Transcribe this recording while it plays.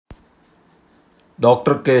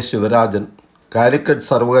Doctor K Sivarajan, Calicut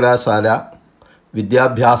സർവകലാശാല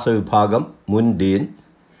വിദ്യാഭ്യാസ വിഭാഗം മുൻ Dean,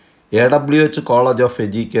 AWH college of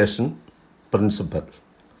education principal.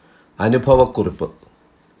 അനുഭവക്കുറിപ്പ്.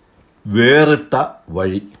 വേറിട്ട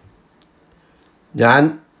വഴി. ഞാൻ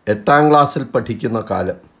 8ാം ക്ലാസ്സിൽ പഠിക്കുന്ന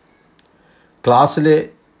കാലം. ക്ലാസ്സിലെ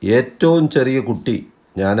ഏറ്റവും ചെറിയ കുട്ടി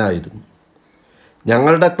ഞാനായിരുന്നു.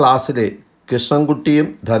 ഞങ്ങളുടെ ക്ലാസ്സിലെ കൃഷ്ണൻകുട്ടിയും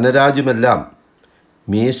ധനരാജുമെല്ലാം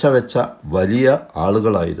മീശ വെച്ച വലിയ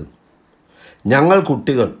ആളുകളായിരുന്നു. ഞങ്ങൾ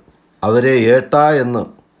കുട്ടികൾ അവരെ ഏട്ടാ എന്ന്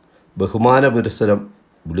ബഹുമാനപുരസ്സരം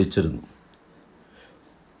വിളിച്ചിരുന്നു.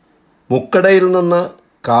 മുക്കടയിൽ നിന്ന്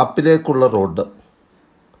കാപ്പിലേക്കുള്ള റോഡ്.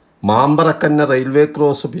 മാമ്പറക്കന്ന റെയിൽവേ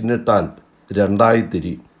ക്രോസ് പിന്നിട്ടാൽ രണ്ടായി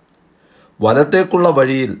തിരിയും. വലത്തേക്കുള്ള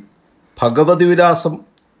വഴിയിൽ ഭഗവതി വിലാസം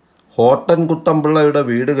ഹോട്ടൻകുട്ടമ്പിള്ളയുടെ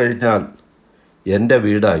വീട് കഴിഞ്ഞാൽ എൻ്റെ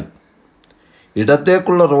വീടായി.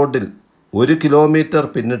 ഇടത്തേക്കുള്ള റോഡിൽ 1 കിലോമീറ്റർ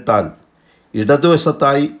പിന്നിട്ടാൽ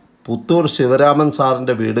ഇടതുവശത്തായി പുത്തൂർ ശിവരാമൻ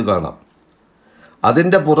സാറിൻ്റെ വീട് കാണാം.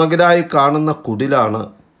 അതിൻ്റെ പുറകിലായി കാണുന്ന കുടിലാണ്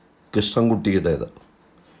കൃഷ്ണൻകുട്ടിയുടേത്.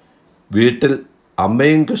 വീട്ടിൽ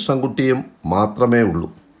അമ്മയും കൃഷ്ണൻകുട്ടിയും മാത്രമേ ഉള്ളൂ.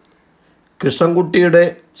 കൃഷ്ണൻകുട്ടിയുടെ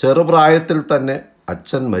ചെറുപ്രായത്തിൽ തന്നെ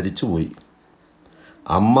അച്ഛൻ മരിച്ചുപോയി.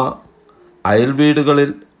 അമ്മ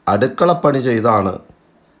അയൽവീടുകളിൽ അടുക്കളപ്പണി ചെയ്താണ്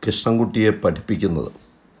കൃഷ്ണൻകുട്ടിയെ പഠിപ്പിക്കുന്നത്.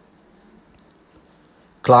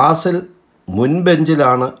 ക്ലാസ്സിൽ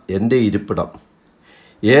മുൻബെഞ്ചിലാണ് എൻ്റെ ഇരിപ്പിടം.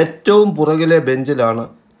 ഏറ്റവും പുറകിലെ ബെഞ്ചിലാണ്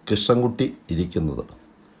കൃഷ്ണൻകുട്ടി ഇരിക്കുന്നത്.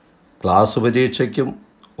 ക്ലാസ് പരീക്ഷയ്ക്കും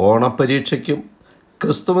ഓണപ്പരീക്ഷയ്ക്കും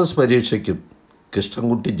ക്രിസ്തുമസ് പരീക്ഷയ്ക്കും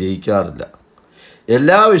കൃഷ്ണൻകുട്ടി ജയിക്കാറില്ല.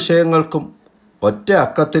 എല്ലാ വിഷയങ്ങൾക്കും ഒറ്റ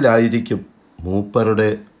അക്കത്തിലായിരിക്കും മൂപ്പരുടെ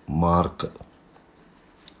മാർക്ക്.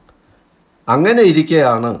 അങ്ങനെ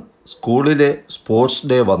ഇരിക്കെയാണ് സ്കൂളിലെ സ്പോർട്സ്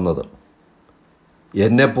ഡേ വന്നത്.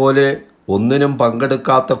 എന്നെപ്പോലെ ഒന്നിനും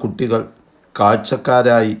പങ്കെടുക്കാത്ത കുട്ടികൾ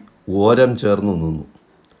കാഴ്ചക്കാരായി ഓരം ചേർന്ന് നിന്നു.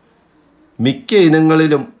 മിക്ക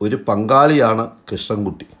ഇനങ്ങളിലും ഒരു പങ്കാളിയാണ്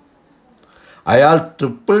കൃഷ്ണൻകുട്ടി. അയാൾ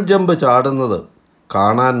ട്രിപ്പിൾ ജമ്പ് ചാടുന്നത്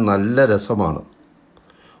കാണാൻ നല്ല രസമാണ്.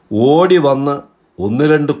 ഓടി വന്ന്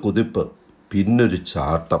 1-2 കുതിപ്പ്, പിന്നൊരു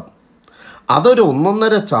ചാട്ടം. അതൊരു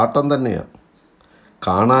ഒന്നൊന്നര ചാട്ടം തന്നെയാണ്.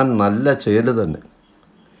 കാണാൻ നല്ല ചേല് തന്നെ.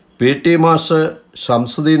 PT master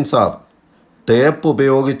Shamsuddin sir tape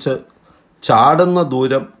ഉപയോഗിച്ച് ചാടുന്ന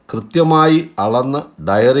ദൂരം കൃത്യമായി അളന്ന്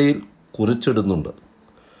ഡയറിയിൽ കുറിച്ചിടുന്നുണ്ട്.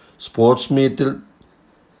 സ്പോർട്സ് മീറ്റിൽ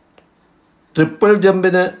ട്രിപ്പിൾ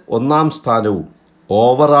ജമ്പിന് 1ാം സ്ഥാനവും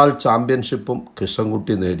ഓവറാൾ ചാമ്പ്യൻഷിപ്പും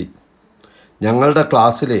കൃഷ്ണൻകുട്ടി നേടി. ഞങ്ങളുടെ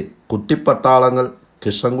ക്ലാസ്സിലെ കുട്ടിപ്പട്ടാളങ്ങൾ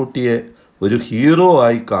കൃഷ്ണൻകുട്ടിയെ ഒരു ഹീറോ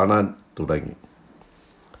ആയി കാണാൻ തുടങ്ങി.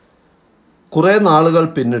 കുറേ നാളുകൾ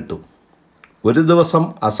പിന്നിട്ടു. ഒരു ദിവസം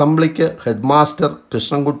അസംബ്ലിക്ക് ഹെഡ് മാസ്റ്റർ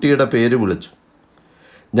കൃഷ്ണൻകുട്ടിയുടെ പേര് വിളിച്ചു.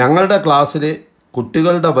 ഞങ്ങളുടെ ക്ലാസ്സിലെ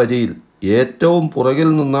കുട്ടികളുടെ വരിയിൽ ഏറ്റവും പുറകിൽ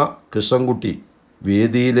നിന്ന കൃഷ്ണൻകുട്ടി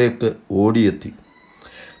വേദിയിലേക്ക് ഓടിയെത്തി.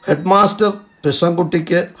 ഹെഡ് മാസ്റ്റർ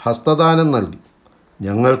കൃഷ്ണൻകുട്ടിക്ക് ഹസ്തദാനം നൽകി.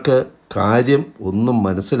 ഞങ്ങൾക്ക് കാര്യം ഒന്നും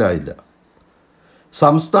മനസ്സിലായില്ല.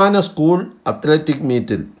 സംസ്ഥാന സ്കൂൾ അത്ലറ്റിക്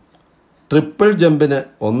മീറ്റിൽ ട്രിപ്പിൾ ജമ്പിന്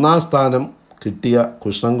 1ാം സ്ഥാനം കിട്ടിയ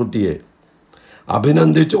കൃഷ്ണൻകുട്ടിയെ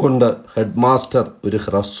അഭിനന്ദിച്ചുകൊണ്ട് ഹെഡ് മാസ്റ്റർ ഒരു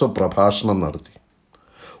ഹ്രസ്വ പ്രഭാഷണം നടത്തി.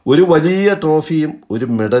 ഒരു വലിയ ട്രോഫിയും ഒരു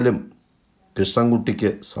മെഡലും കൃഷ്ണൻകുട്ടിക്ക്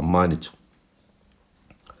സമ്മാനിച്ചു.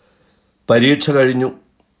 പരീക്ഷ കഴിഞ്ഞു.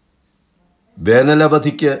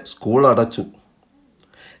 വേനലവധിക്ക് സ്കൂൾ അടച്ചു.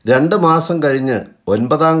 2 മാസം കഴിഞ്ഞ്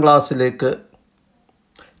 9ാം ക്ലാസ്സിലേക്ക്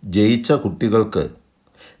ജയിച്ച കുട്ടികൾക്ക്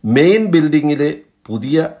മെയിൻ ബിൽഡിങ്ങിലെ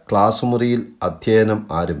പുതിയ ക്ലാസ് മുറിയിൽ അധ്യയനം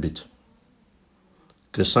ആരംഭിച്ചു.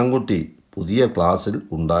 കൃഷ്ണൻകുട്ടി പുതിയ ക്ലാസ്സിൽ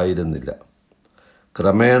ഉണ്ടായിരുന്നില്ല.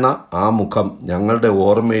 ക്രമേണ ആ മുഖം ഞങ്ങളുടെ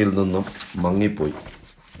ഓർമ്മയിൽ നിന്നും മങ്ങിപ്പോയി.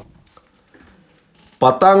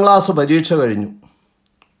 10ാം ക്ലാസ് പരീക്ഷ കഴിഞ്ഞു.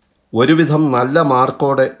 ഒരുവിധം നല്ല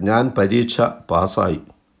മാർക്കോടെ ഞാൻ പരീക്ഷ പാസ്സായി.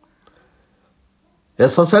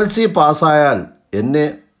 SSLC പാസ്സായാൽ എന്നെ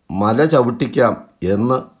മല ചവിട്ടിക്കാം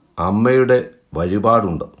എന്ന് അമ്മയുടെ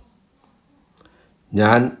വഴിപാടുണ്ട്.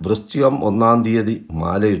 ഞാൻ വൃശ്ചികം 1ാം തീയതി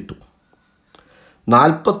മാലയിട്ടു.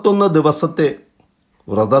 41 ദിവസത്തെ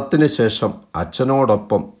വ്രതത്തിന് ശേഷം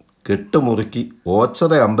അച്ഛനോടൊപ്പം കെട്ടുമുറുക്കി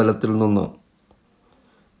ഓച്ചിറ അമ്പലത്തിൽ നിന്ന്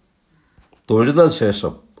തൊഴുത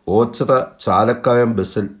ശേഷം ഓച്ചിറ ചാലക്കയം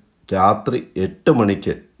ബസ്സിൽ രാത്രി 8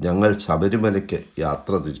 മണിക്ക് ഞങ്ങൾ ശബരിമലയ്ക്ക്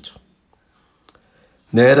യാത്ര തിരിച്ചു.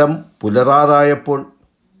 നേരം പുലരാറായപ്പോൾ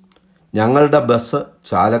ഞങ്ങളുടെ ബസ്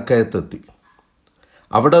ചാലക്കയത്തെത്തി.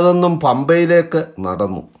 അവിടെ നിന്നും പമ്പയിലേക്ക്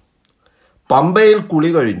നടന്നു. പമ്പയിൽ കുളി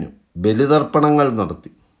കഴിഞ്ഞു. ബലിതർപ്പണങ്ങൾ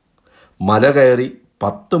നടത്തി. മല കയറി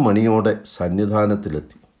 10 മണിയോടെ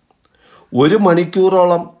സന്നിധാനത്തിലെത്തി. 1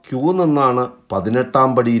 മണിക്കൂറോളം ക്യൂ നിന്നാണ് 18ാം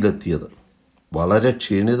പടിയിലെത്തിയത്. വളരെ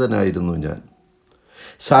ക്ഷീണിതനായിരുന്നു ഞാൻ.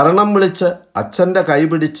 ശരണം വിളിച്ച് അച്ഛൻ്റെ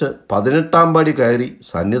കൈപിടിച്ച് 18-ാം പടി കയറി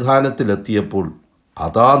സന്നിധാനത്തിലെത്തിയപ്പോൾ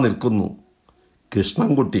അതാ നിൽക്കുന്നു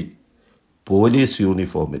Krishnankutty police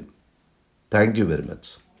യൂണിഫോമിൽ. Thank you very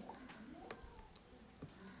much.